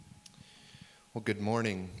Well, good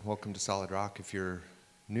morning. Welcome to Solid Rock. If you're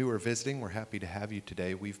new or visiting, we're happy to have you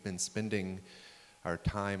today. We've been spending our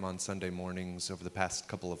time on Sunday mornings over the past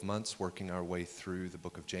couple of months working our way through the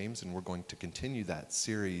book of James, and we're going to continue that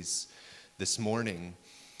series this morning.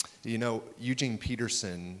 You know, Eugene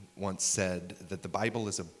Peterson once said that the Bible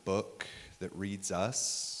is a book that reads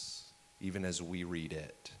us even as we read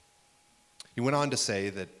it. He went on to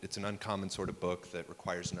say that it's an uncommon sort of book that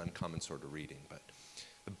requires an uncommon sort of reading, but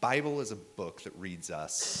the Bible is a book that reads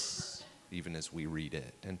us even as we read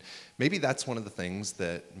it. And maybe that's one of the things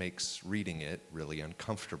that makes reading it really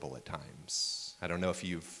uncomfortable at times. I don't know if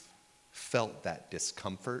you've felt that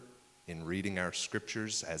discomfort in reading our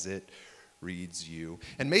scriptures as it reads you.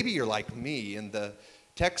 And maybe you're like me, and the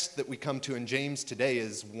text that we come to in James today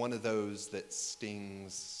is one of those that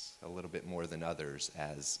stings a little bit more than others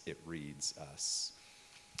as it reads us.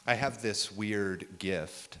 I have this weird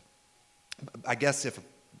gift. I guess if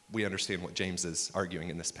we understand what James is arguing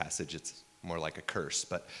in this passage, it's more like a curse.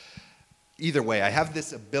 But either way, I have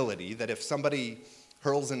this ability that if somebody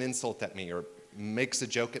hurls an insult at me or makes a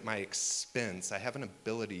joke at my expense, I have an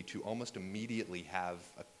ability to almost immediately have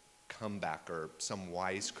a comeback or some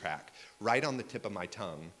wisecrack right on the tip of my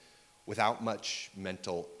tongue without much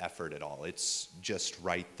mental effort at all. It's just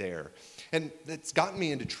right there. And it's gotten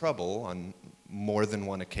me into trouble on more than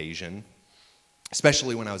one occasion,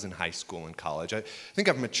 especially when I was in high school and college. I think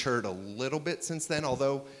I've matured a little bit since then,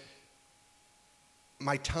 although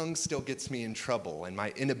my tongue still gets me in trouble, and my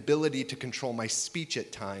inability to control my speech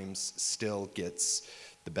at times still gets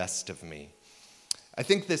the best of me. I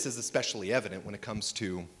think this is especially evident when it comes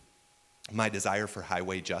to my desire for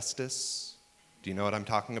highway justice. Do you know what I'm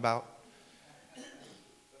talking about?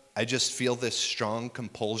 I just feel this strong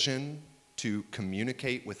compulsion to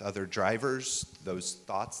communicate with other drivers those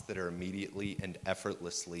thoughts that are immediately and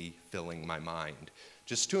effortlessly filling my mind,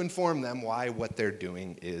 just to inform them why what they're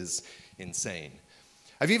doing is insane.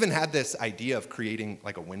 I've even had this idea of creating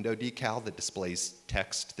like a window decal that displays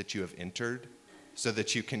text that you have entered so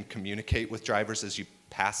that you can communicate with drivers as you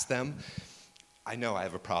pass them. I know I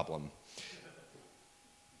have a problem.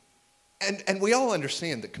 And we all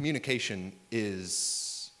understand that communication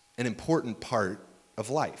is an important part of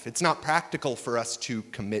life. It's not practical for us to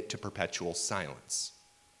commit to perpetual silence.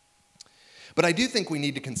 But I do think we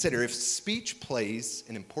need to consider if speech plays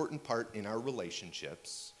an important part in our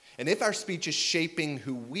relationships, and if our speech is shaping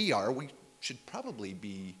who we are, we should probably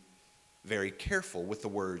be very careful with the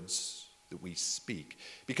words that we speak,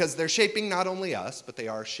 because they're shaping not only us, but they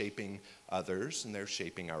are shaping others, and they're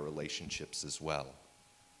shaping our relationships as well.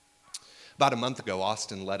 About a month ago,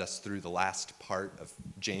 Austin led us through the last part of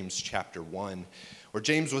James chapter 1, where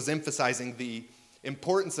James was emphasizing the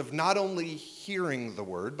importance of not only hearing the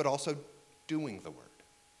word, but also doing the word.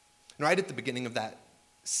 And right at the beginning of that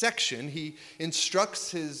section, he instructs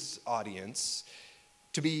his audience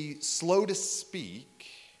to be slow to speak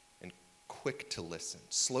and quick to listen.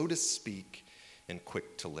 Slow to speak and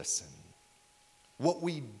quick to listen. What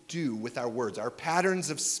we do with our words, our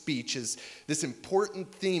patterns of speech, is this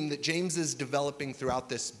important theme that James is developing throughout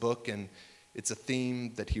this book, and it's a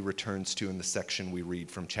theme that he returns to in the section we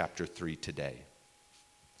read from chapter 3 today.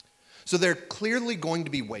 So there are clearly going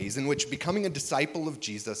to be ways in which becoming a disciple of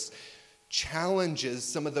Jesus challenges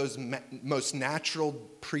some of those most natural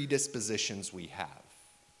predispositions we have.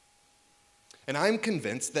 And I'm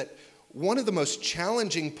convinced that one of the most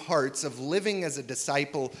challenging parts of living as a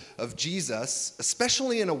disciple of Jesus,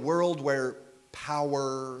 especially in a world where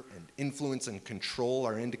power and influence and control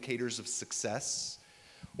are indicators of success,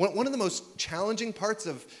 one of the most challenging parts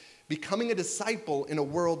of becoming a disciple in a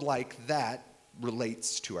world like that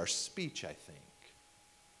relates to our speech, I think.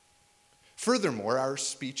 Furthermore, our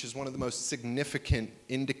speech is one of the most significant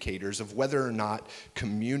indicators of whether or not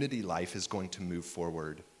community life is going to move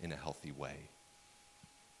forward in a healthy way.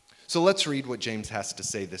 So let's read what James has to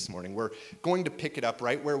say this morning. We're going to pick it up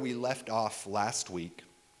right where we left off last week,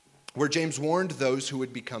 where James warned those who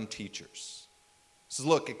would become teachers. He says,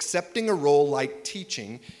 look, accepting a role like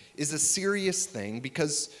teaching is a serious thing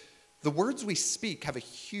because the words we speak have a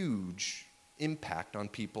huge impact on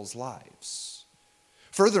people's lives.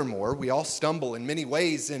 Furthermore, we all stumble in many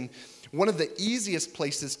ways, and one of the easiest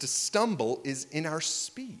places to stumble is in our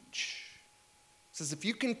speech. It says if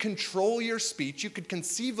you can control your speech, you could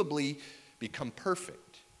conceivably become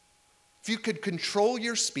perfect. If you could control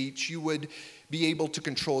your speech, you would be able to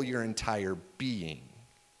control your entire being.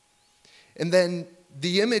 And then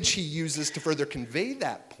the image he uses to further convey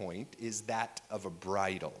that point is that of a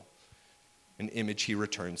bridle, an image he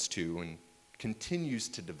returns to and continues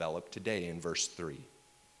to develop today in verse 3.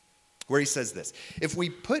 where he says this: if we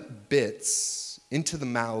put bits into the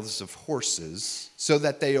mouths of horses so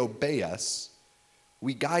that they obey us,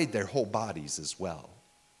 we guide their whole bodies as well.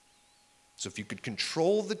 So if you could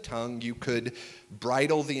control the tongue, you could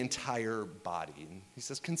bridle the entire body. And he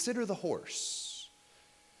says, consider the horse.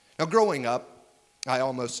 Now, growing up, I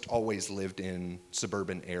almost always lived in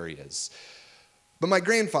suburban areas. But my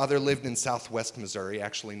grandfather lived in southwest Missouri,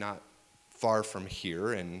 actually not far from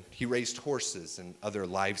here, and he raised horses and other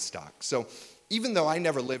livestock. So even though I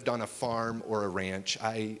never lived on a farm or a ranch,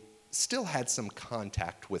 I still had some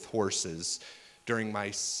contact with horses during my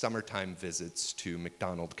summertime visits to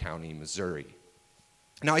McDonald County, Missouri.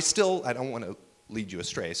 Now, I don't want to lead you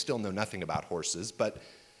astray, I still know nothing about horses, but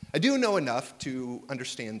I do know enough to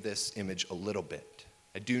understand this image a little bit.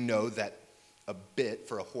 I do know that a bit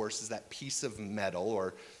for a horse is that piece of metal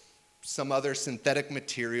or some other synthetic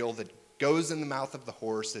material that goes in the mouth of the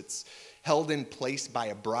horse. It's held in place by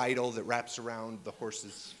a bridle that wraps around the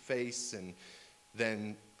horse's face and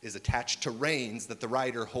then is attached to reins that the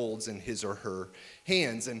rider holds in his or her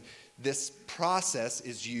hands. And this process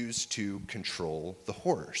is used to control the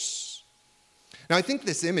horse. Now, I think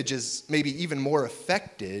this image is maybe even more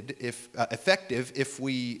effective if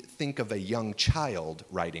we think of a young child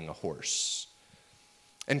riding a horse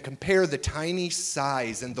and compare the tiny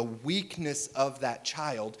size and the weakness of that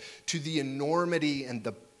child to the enormity and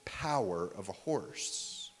the power of a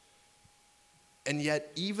horse. And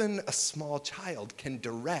yet, even a small child can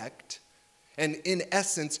direct and, in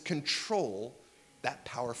essence, control that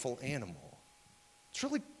powerful animal. It's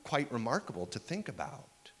really quite remarkable to think about.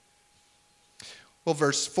 Well,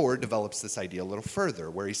 verse 4 develops this idea a little further,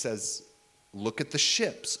 where he says, look at the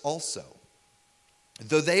ships also.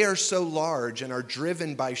 Though they are so large and are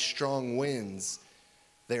driven by strong winds,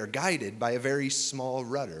 they are guided by a very small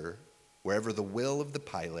rudder wherever the will of the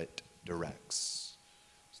pilot directs.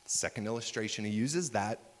 Second illustration, he uses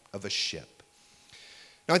that of a ship.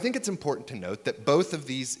 Now, I think it's important to note that both of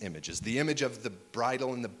these images, the image of the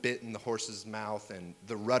bridle and the bit in the horse's mouth and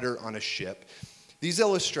the rudder on a ship, these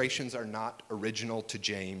illustrations are not original to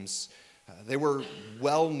James. They were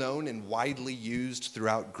well known and widely used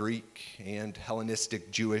throughout Greek and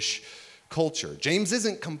Hellenistic Jewish culture. James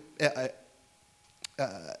isn't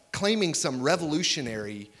claiming some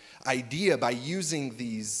revolutionary idea by using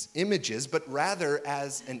these images, but rather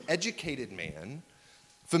as an educated man,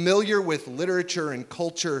 familiar with literature and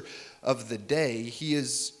culture of the day, he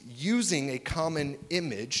is using a common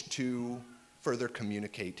image to further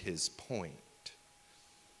communicate his point.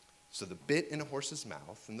 So the bit in a horse's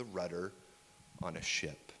mouth and the rudder on a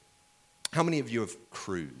ship. How many of you have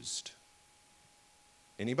cruised?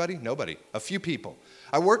 Anybody? Nobody. A few people.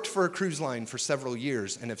 I worked for a cruise line for several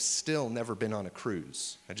years and have still never been on a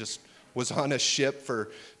cruise. I just was on a ship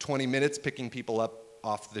for 20 minutes picking people up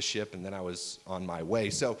off the ship, and then I was on my way.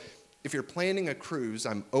 So if you're planning a cruise,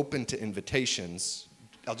 I'm open to invitations.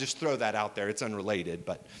 I'll just throw that out there. It's unrelated,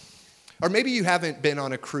 but or maybe you haven't been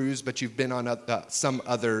on a cruise, but you've been on some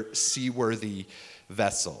other seaworthy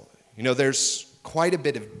vessel. You know, there's quite a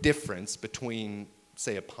bit of difference between,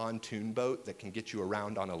 say, a pontoon boat that can get you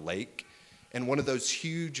around on a lake and one of those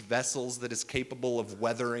huge vessels that is capable of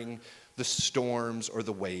weathering the storms or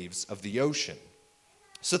the waves of the ocean.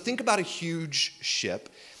 So think about a huge ship,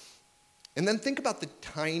 and then think about the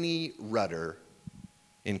tiny rudder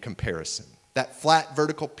in comparison. That flat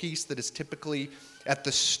vertical piece that is typically at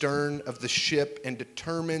the stern of the ship and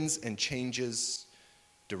determines and changes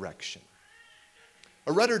direction.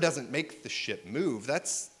 A rudder doesn't make the ship move.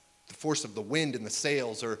 That's the force of the wind in the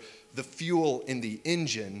sails or the fuel in the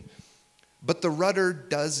engine. But the rudder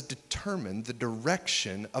does determine the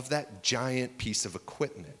direction of that giant piece of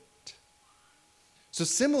equipment. So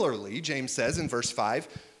similarly, James says in verse 5,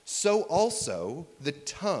 so also the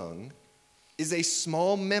tongue is a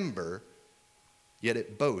small member, yet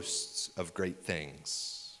it boasts of great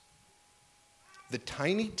things. The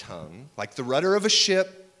tiny tongue, like the rudder of a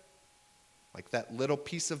ship, like that little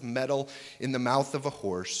piece of metal in the mouth of a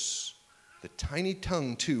horse, the tiny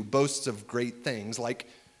tongue too boasts of great things, like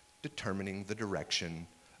determining the direction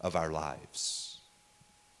of our lives.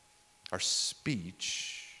 Our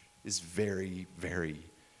speech is very, very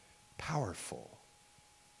powerful.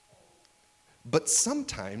 But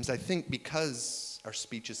sometimes I think because our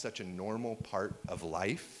speech is such a normal part of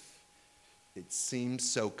life, it seems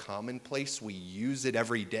so commonplace. We use it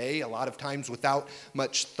every day, a lot of times without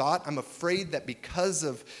much thought. I'm afraid that because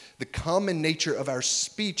of the common nature of our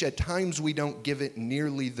speech, at times we don't give it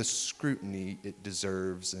nearly the scrutiny it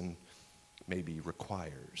deserves and maybe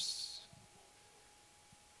requires.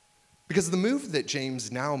 Because the move that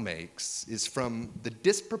James now makes is from the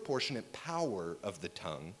disproportionate power of the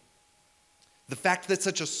tongue The fact that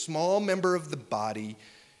such a small member of the body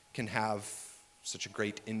can have such a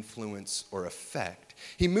great influence or effect.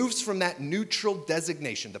 He moves from that neutral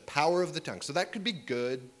designation, the power of the tongue. So that could be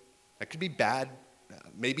good, that could be bad,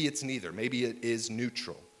 maybe it's neither, maybe it is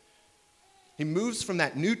neutral. He moves from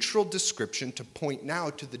that neutral description to point now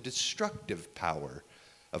to the destructive power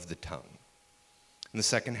of the tongue. In the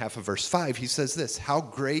second half of verse 5, he says this, "How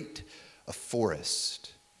great a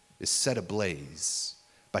forest is set ablaze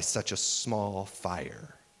by such a small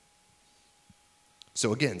fire."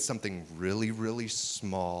 So again, something really, really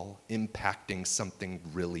small impacting something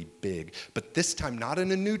really big. But this time not in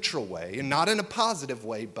a neutral way and not in a positive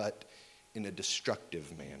way, but in a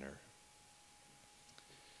destructive manner.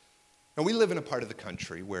 Now, we live in a part of the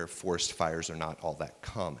country where forest fires are not all that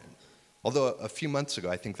common. Although a few months ago,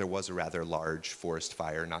 I think there was a rather large forest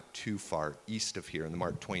fire not too far east of here in the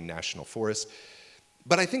Mark Twain National Forest.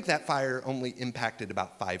 But I think that fire only impacted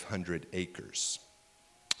about 500 acres.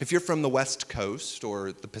 If you're from the West Coast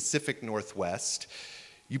or the Pacific Northwest,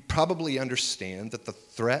 you probably understand that the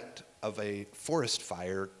threat of a forest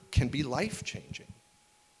fire can be life-changing.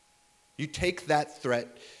 You take that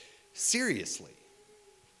threat seriously.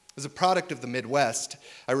 As a product of the Midwest,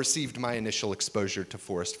 I received my initial exposure to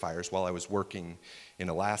forest fires while I was working in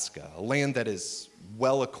Alaska, a land that is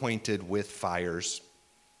well acquainted with fires.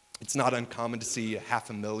 It's not uncommon to see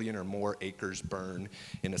 500,000 or more acres burn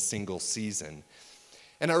in a single season.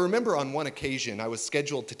 And I remember on one occasion, I was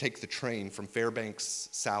scheduled to take the train from Fairbanks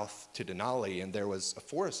south to Denali, and there was a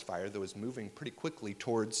forest fire that was moving pretty quickly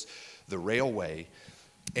towards the railway.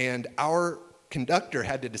 And our conductor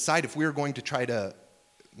had to decide if we were going to try to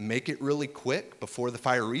make it really quick before the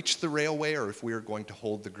fire reached the railway, or if we were going to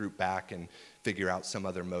hold the group back and figure out some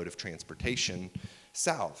other mode of transportation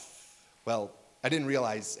south. Well, I didn't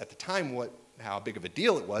realize at the time how big of a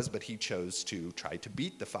deal it was, but he chose to try to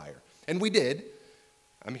beat the fire. And we did.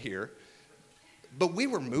 I'm here. But we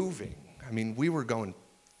were moving. I mean, we were going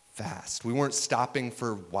fast. We weren't stopping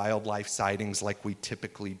for wildlife sightings like we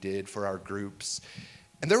typically did for our groups.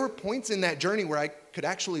 And there were points in that journey where I could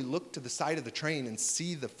actually look to the side of the train and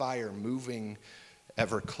see the fire moving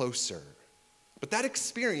ever closer. But that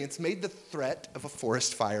experience made the threat of a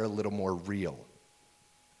forest fire a little more real.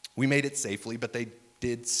 We made it safely, but they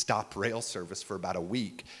did stop rail service for about a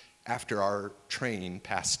week after our train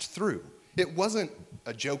passed through. It wasn't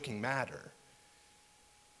a joking matter.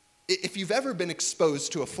 If you've ever been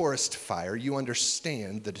exposed to a forest fire, you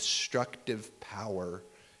understand the destructive power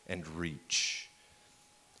and reach.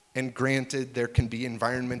 And granted, there can be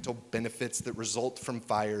environmental benefits that result from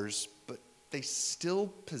fires, but they still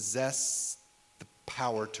possess the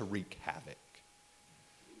power to wreak havoc.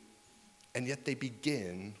 And yet they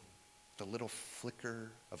begin with a little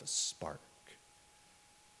flicker of a spark.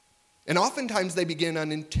 And oftentimes they begin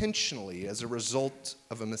unintentionally as a result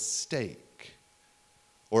of a mistake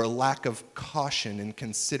or a lack of caution in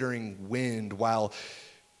considering wind while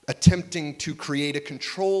attempting to create a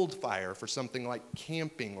controlled fire for something like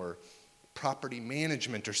camping or property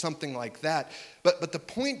management or something like that. But the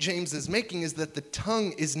point James is making is that the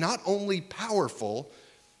tongue is not only powerful.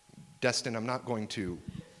 Destin, I'm not going to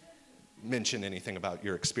mention anything about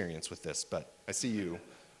your experience with this, but I see you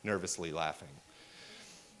nervously laughing.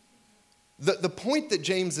 The point that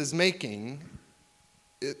James is making,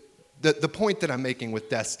 the point that I'm making with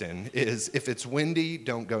Destin is if it's windy,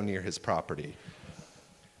 don't go near his property.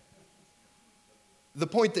 The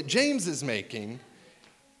point that James is making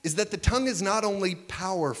is that the tongue is not only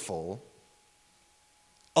powerful,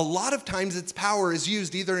 a lot of times its power is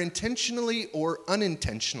used either intentionally or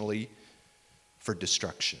unintentionally for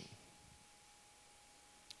destruction.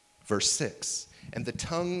 Verse 6, "And the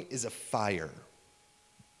tongue is a fire,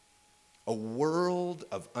 a world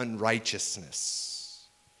of unrighteousness.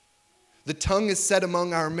 The tongue is set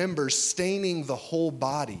among our members, staining the whole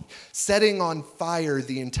body, setting on fire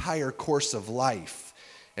the entire course of life,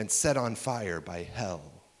 and set on fire by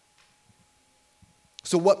hell."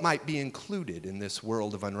 So what might be included in this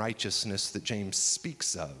world of unrighteousness that James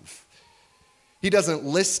speaks of? He doesn't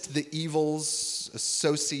list the evils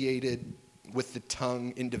associated with the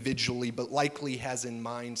tongue individually, but likely has in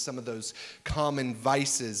mind some of those common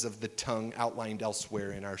vices of the tongue outlined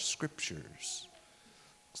elsewhere in our scriptures.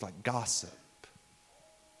 It's like gossip,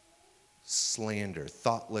 slander,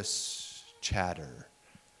 thoughtless chatter,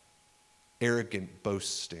 arrogant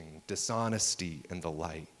boasting, dishonesty, and the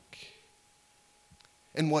like.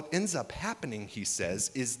 And what ends up happening, he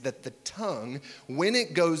says, is that the tongue, when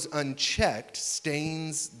it goes unchecked,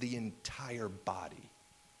 stains the entire body.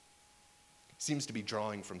 Seems to be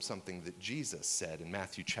drawing from something that Jesus said in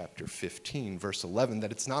Matthew chapter 15, verse 11,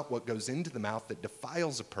 that it's not what goes into the mouth that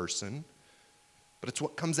defiles a person, But it's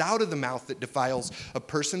what comes out of the mouth that defiles a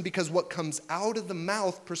person, because what comes out of the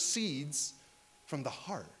mouth proceeds from the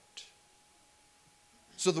heart.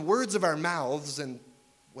 So the words of our mouths and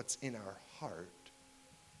what's in our heart,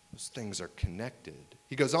 those things are connected.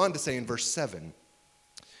 He goes on to say in verse 7,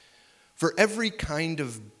 "For every kind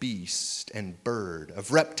of beast and bird,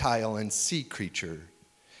 of reptile and sea creature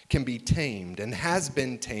can be tamed and has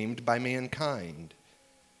been tamed by mankind.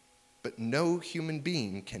 But no human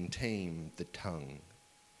being can tame the tongue.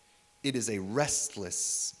 It is a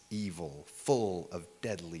restless evil, full of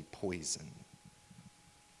deadly poison."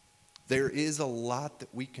 There is a lot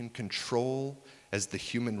that we can control as the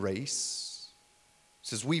human race. It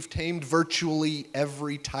says we've tamed virtually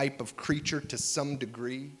every type of creature to some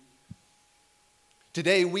degree.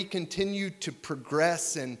 Today, we continue to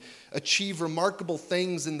progress and achieve remarkable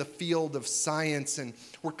things in the field of science, and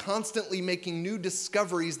we're constantly making new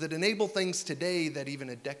discoveries that enable things today that even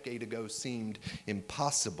a decade ago seemed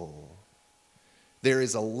impossible. There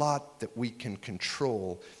is a lot that we can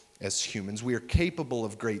control as humans. We are capable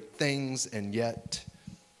of great things, and yet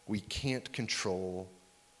we can't control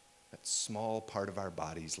that small part of our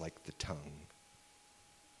bodies like the tongue.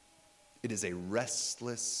 It is a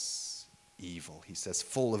restless evil, he says,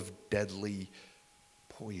 full of deadly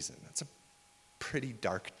poison. That's a pretty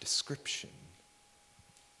dark description.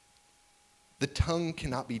 The tongue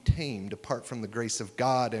cannot be tamed apart from the grace of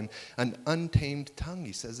God, and an untamed tongue,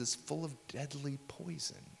 he says, is full of deadly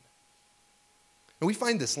poison. And we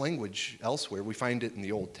find this language elsewhere. We find it in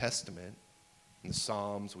the Old Testament, in the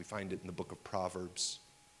Psalms. We find it in the book of Proverbs.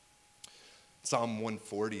 Psalm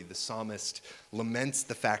 140, the psalmist laments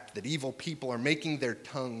the fact that evil people are making their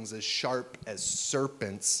tongues as sharp as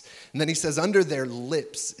serpents. And then he says, under their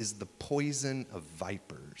lips is the poison of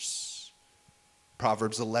vipers.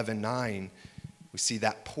 Proverbs 11:9, we see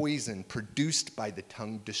that poison produced by the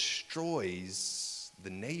tongue destroys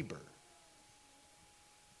the neighbor.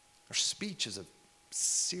 Our speech is a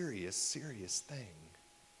serious, serious thing.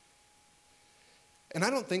 And I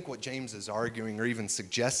don't think what James is arguing or even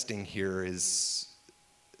suggesting here is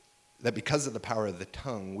that because of the power of the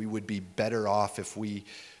tongue, we would be better off if we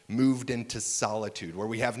moved into solitude, where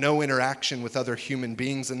we have no interaction with other human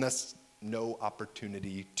beings and thus no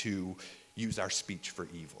opportunity to use our speech for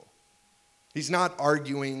evil. He's not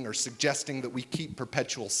arguing or suggesting that we keep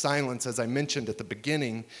perpetual silence, as I mentioned at the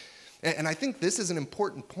beginning. And I think this is an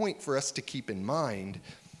important point for us to keep in mind,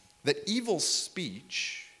 that evil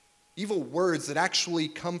speech, evil words that actually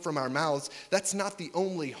come from our mouths, that's not the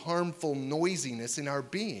only harmful noisiness in our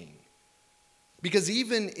being. Because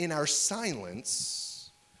even in our silence,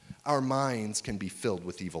 our minds can be filled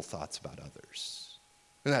with evil thoughts about others.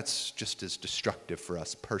 And that's just as destructive for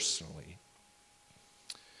us personally.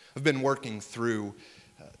 I've been working through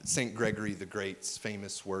St. Gregory the Great's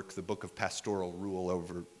famous work, the Book of Pastoral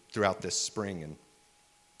Rule, throughout this spring. And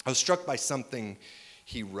I was struck by something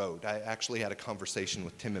he wrote. I actually had a conversation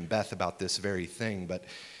with Tim and Beth about this very thing, but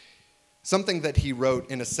something that he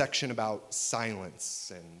wrote in a section about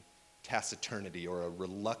silence and taciturnity, or a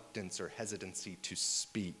reluctance or hesitancy to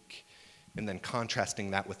speak, and then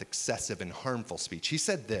contrasting that with excessive and harmful speech. He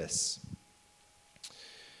said this: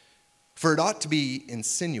 "For it ought to be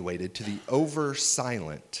insinuated to the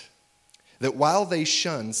over-silent that while they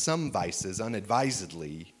shun some vices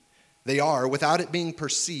unadvisedly, they are, without it being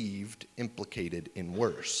perceived, implicated in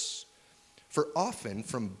worse. For often,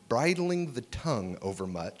 from bridling the tongue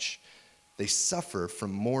overmuch, they suffer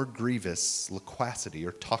from more grievous loquacity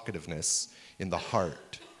or talkativeness in the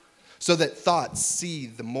heart, so that thoughts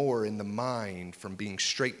seethe the more in the mind from being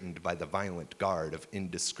straitened by the violent guard of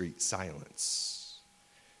indiscreet silence."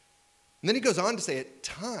 And then he goes on to say, at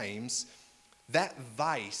times, that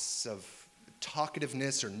vice of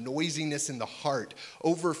talkativeness or noisiness in the heart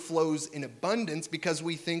overflows in abundance because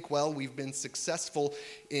we think, well, we've been successful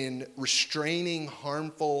in restraining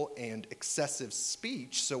harmful and excessive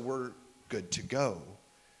speech, so we're good to go.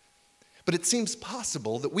 But it seems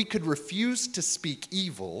possible that we could refuse to speak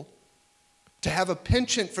evil, to have a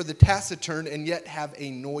penchant for the taciturn, and yet have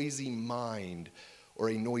a noisy mind or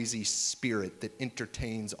a noisy spirit that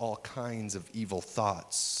entertains all kinds of evil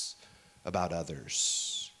thoughts about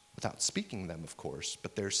others. Without speaking them, of course,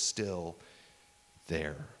 but they're still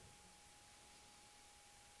there.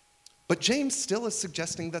 But James still is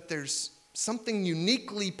suggesting that there's something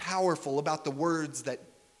uniquely powerful about the words that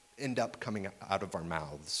end up coming out of our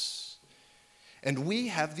mouths. And we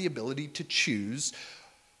have the ability to choose,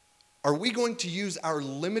 are we going to use our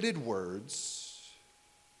limited words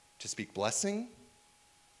to speak blessing?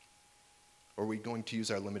 Or are we going to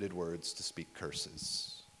use our limited words to speak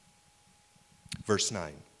curses? Verse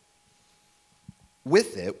 9.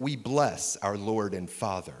 With it, we bless our Lord and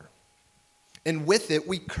Father. And with it,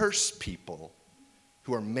 we curse people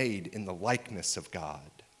who are made in the likeness of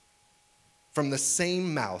God. From the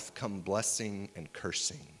same mouth come blessing and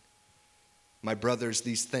cursing. My brothers,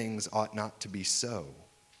 these things ought not to be so.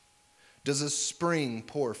 Does a spring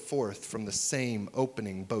pour forth from the same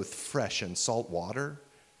opening both fresh and salt water?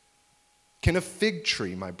 Can a fig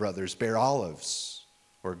tree, my brothers, bear olives,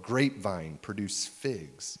 or a grapevine produce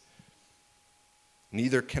figs?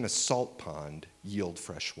 Neither can a salt pond yield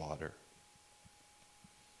fresh water.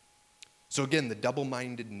 So again, the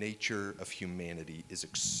double-minded nature of humanity is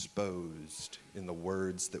exposed in the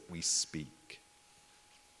words that we speak.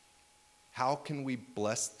 How can we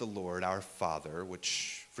bless the Lord, our Father,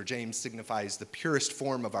 which for James signifies the purest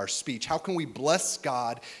form of our speech? How can we bless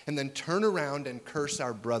God and then turn around and curse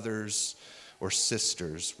our brothers or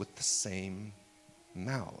sisters with the same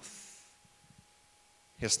mouth?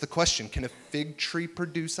 Yes, the question, can a fig tree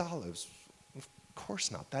produce olives? Of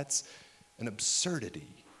course not. That's an absurdity.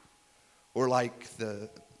 Or like the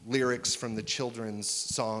lyrics from the children's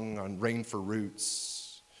song on Rain for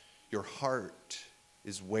Roots, your heart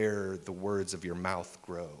is where the words of your mouth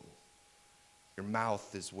grow. Your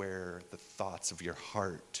mouth is where the thoughts of your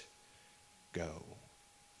heart go.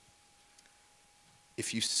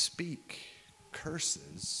 If you speak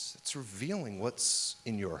curses, it's revealing what's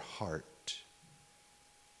in your heart.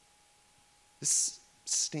 This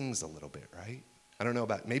stings a little bit, right? I don't know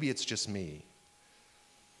about, maybe it's just me.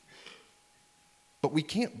 But we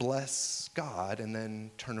can't bless God and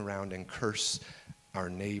then turn around and curse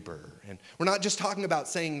our neighbor. And we're not just talking about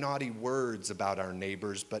saying naughty words about our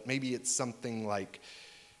neighbors, but maybe it's something like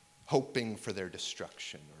hoping for their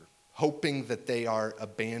destruction or hoping that they are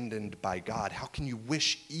abandoned by God. How can you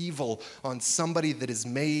wish evil on somebody that is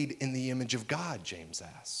made in the image of God, James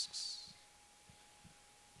asks.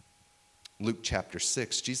 Luke chapter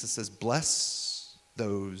 6, Jesus says, bless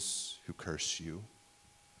those who curse you.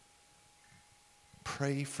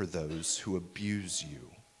 Pray for those who abuse you.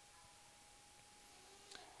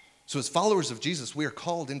 So as followers of Jesus, we are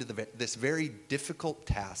called into this very difficult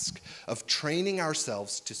task of training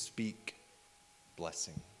ourselves to speak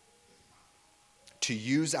blessing, to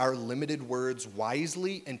use our limited words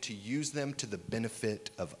wisely and to use them to the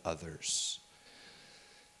benefit of others.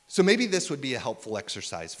 So maybe this would be a helpful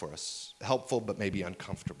exercise for us, helpful but maybe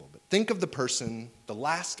uncomfortable. But think of the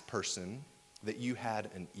last person that you had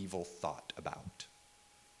an evil thought about.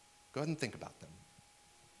 Go ahead and think about them.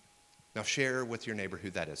 Now share with your neighbor who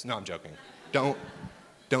that is. No, I'm joking. Don't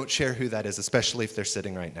share who that is, especially if they're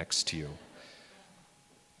sitting right next to you.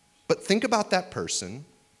 But think about that person,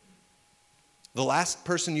 the last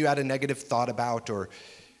person you had a negative thought about or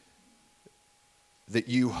that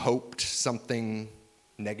you hoped something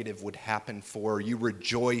negative would happen for. You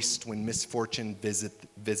rejoiced when misfortune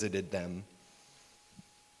visited them.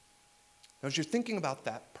 Now, as you're thinking about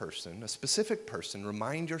that person, a specific person,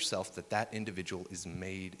 remind yourself that that individual is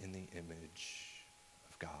made in the image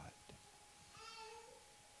of God.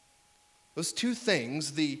 Those two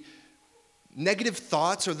things, the negative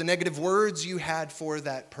thoughts or the negative words you had for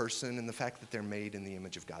that person and the fact that they're made in the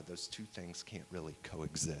image of God, those two things can't really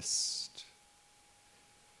coexist.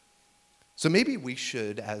 So maybe we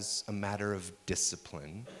should, as a matter of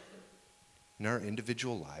discipline in our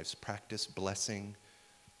individual lives, practice blessing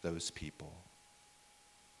those people,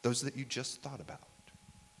 those that you just thought about.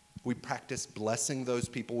 We practice blessing those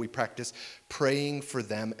people. We practice praying for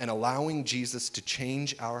them and allowing Jesus to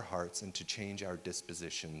change our hearts and to change our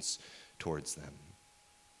dispositions towards them.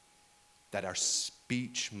 That our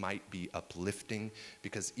speech might be uplifting,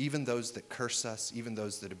 because even those that curse us, even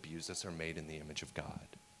those that abuse us, are made in the image of God.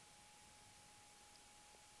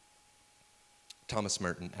 Thomas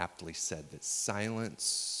Merton aptly said that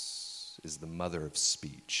silence is the mother of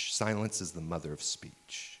speech. Silence is the mother of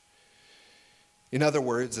speech. In other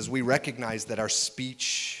words, as we recognize that our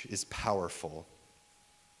speech is powerful,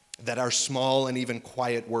 that our small and even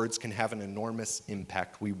quiet words can have an enormous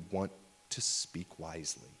impact, we want to speak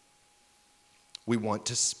wisely. We want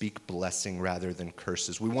to speak blessing rather than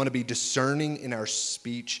curses. We want to be discerning in our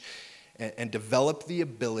speech and develop the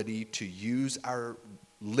ability to use our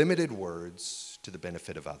limited words to the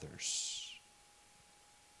benefit of others.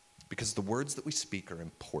 Because the words that we speak are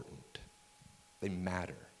important. They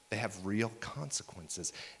matter. They have real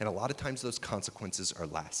consequences. And a lot of times those consequences are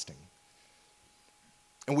lasting.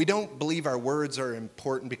 And we don't believe our words are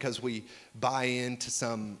important because we buy into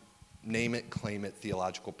some name it, claim it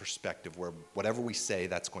theological perspective where whatever we say,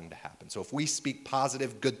 that's going to happen. So if we speak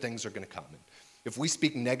positive, good things are going to come. And if we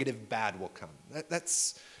speak negative, bad will come.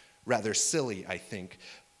 That's rather silly, I think.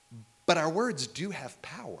 But our words do have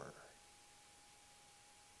power.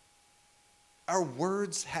 Our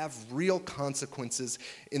words have real consequences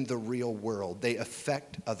in the real world. They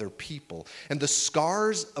affect other people. And the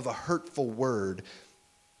scars of a hurtful word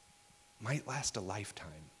might last a lifetime.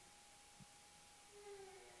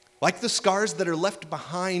 Like the scars that are left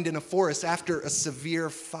behind in a forest after a severe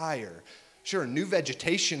fire. Sure, new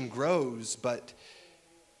vegetation grows, but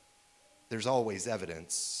there's always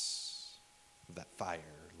evidence of that fire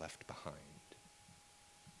left behind.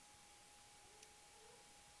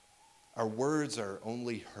 Our words are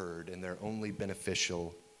only heard and they're only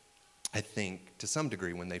beneficial, I think, to some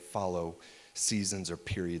degree when they follow seasons or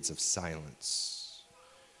periods of silence,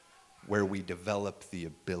 where we develop the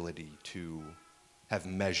ability to have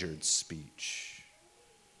measured speech.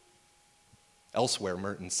 Elsewhere,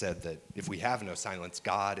 Merton said that if we have no silence,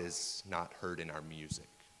 God is not heard in our music.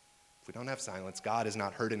 If we don't have silence, God is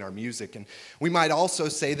not heard in our music. And we might also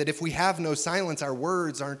say that if we have no silence, our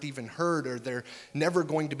words aren't even heard, or they're never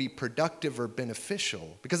going to be productive or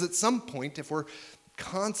beneficial. Because at some point, if we're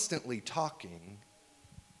constantly talking,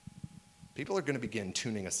 people are going to begin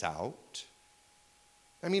tuning us out.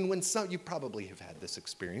 I mean, you probably have had this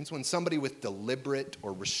experience. When somebody with deliberate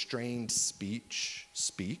or restrained speech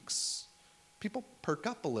speaks, people perk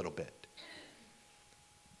up a little bit.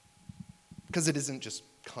 Because it isn't just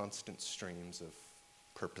constant streams of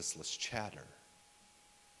purposeless chatter.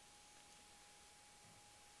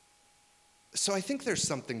 So I think there's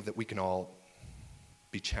something that we can all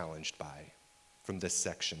be challenged by from this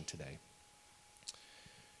section today.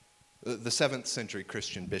 The 7th century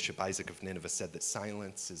Christian bishop Isaac of Nineveh said that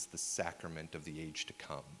silence is the sacrament of the age to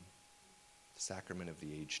come. The sacrament of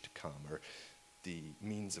the age to come, or the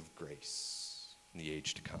means of grace in the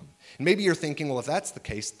age to come. And maybe you're thinking, well, if that's the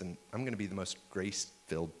case, then I'm going to be the most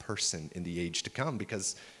grace-filled person in the age to come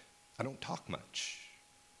because I don't talk much.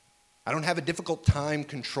 I don't have a difficult time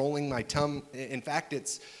controlling my tongue. In fact,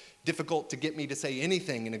 it's difficult to get me to say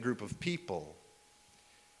anything in a group of people.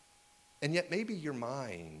 And yet maybe your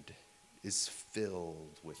mind is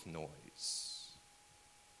filled with noise.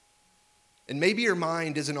 And maybe your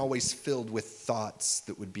mind isn't always filled with thoughts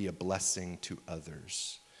that would be a blessing to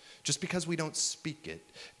others. Just because we don't speak it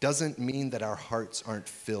doesn't mean that our hearts aren't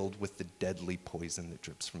filled with the deadly poison that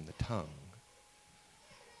drips from the tongue.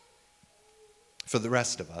 For the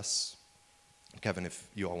rest of us, Kevin, if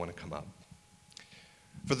you all want to come up.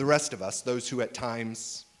 For the rest of us, those who at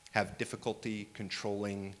times have difficulty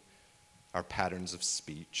controlling our patterns of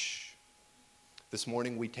speech, this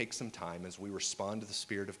morning we take some time as we respond to the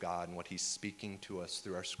Spirit of God and what He's speaking to us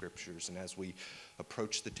through our scriptures, and as we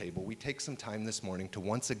approach the table, we take some time this morning to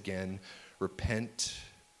once again repent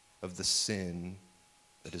of the sin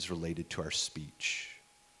that is related to our speech.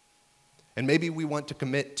 And maybe we want to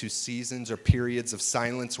commit to seasons or periods of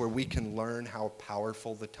silence where we can learn how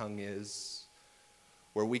powerful the tongue is,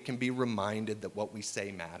 where we can be reminded that what we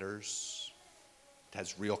say matters, it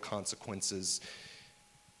has real consequences.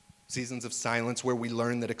 Seasons of silence where we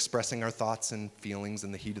learn that expressing our thoughts and feelings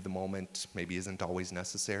in the heat of the moment maybe isn't always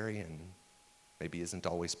necessary and maybe isn't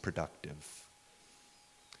always productive.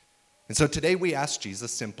 And so today we ask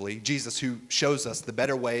Jesus simply, Jesus who shows us the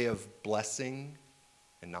better way of blessing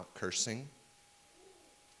and not cursing.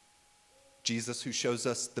 Jesus who shows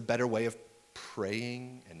us the better way of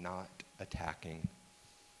praying and not attacking.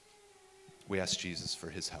 We ask Jesus for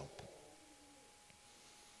His help.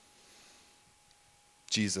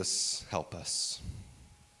 Jesus, help us.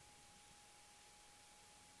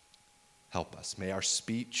 Help us. May our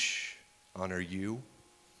speech honor You.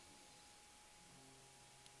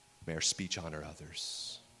 May our speech honor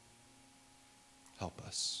others. Help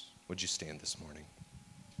us. Would you stand this morning?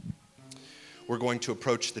 We're going to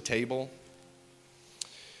approach the table.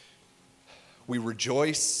 We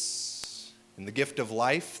rejoice in the gift of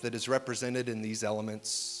life that is represented in these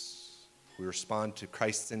elements. We respond to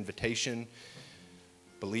Christ's invitation.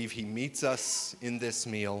 Believe He meets us in this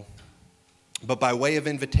meal. But by way of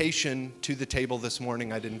invitation to the table this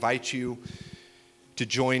morning, I'd invite you to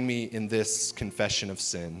join me in this confession of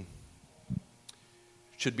sin.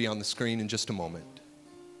 It should be on the screen in just a moment.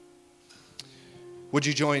 Would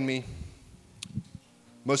you join me?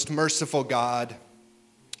 Most merciful God,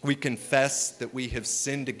 we confess that we have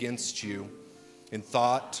sinned against You in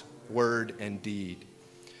thought, word, and deed,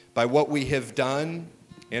 by what we have done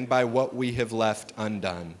and by what we have left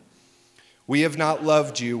undone. We have not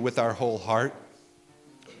loved You with our whole heart.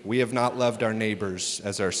 We have not loved our neighbors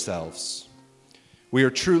as ourselves. We are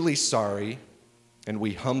truly sorry, and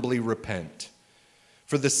we humbly repent.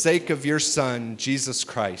 For the sake of Your Son, Jesus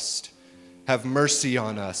Christ, have mercy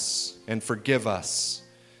on us and forgive us,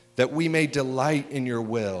 that we may delight in Your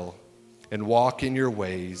will and walk in Your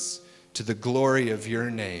ways to the glory of Your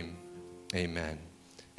name. Amen.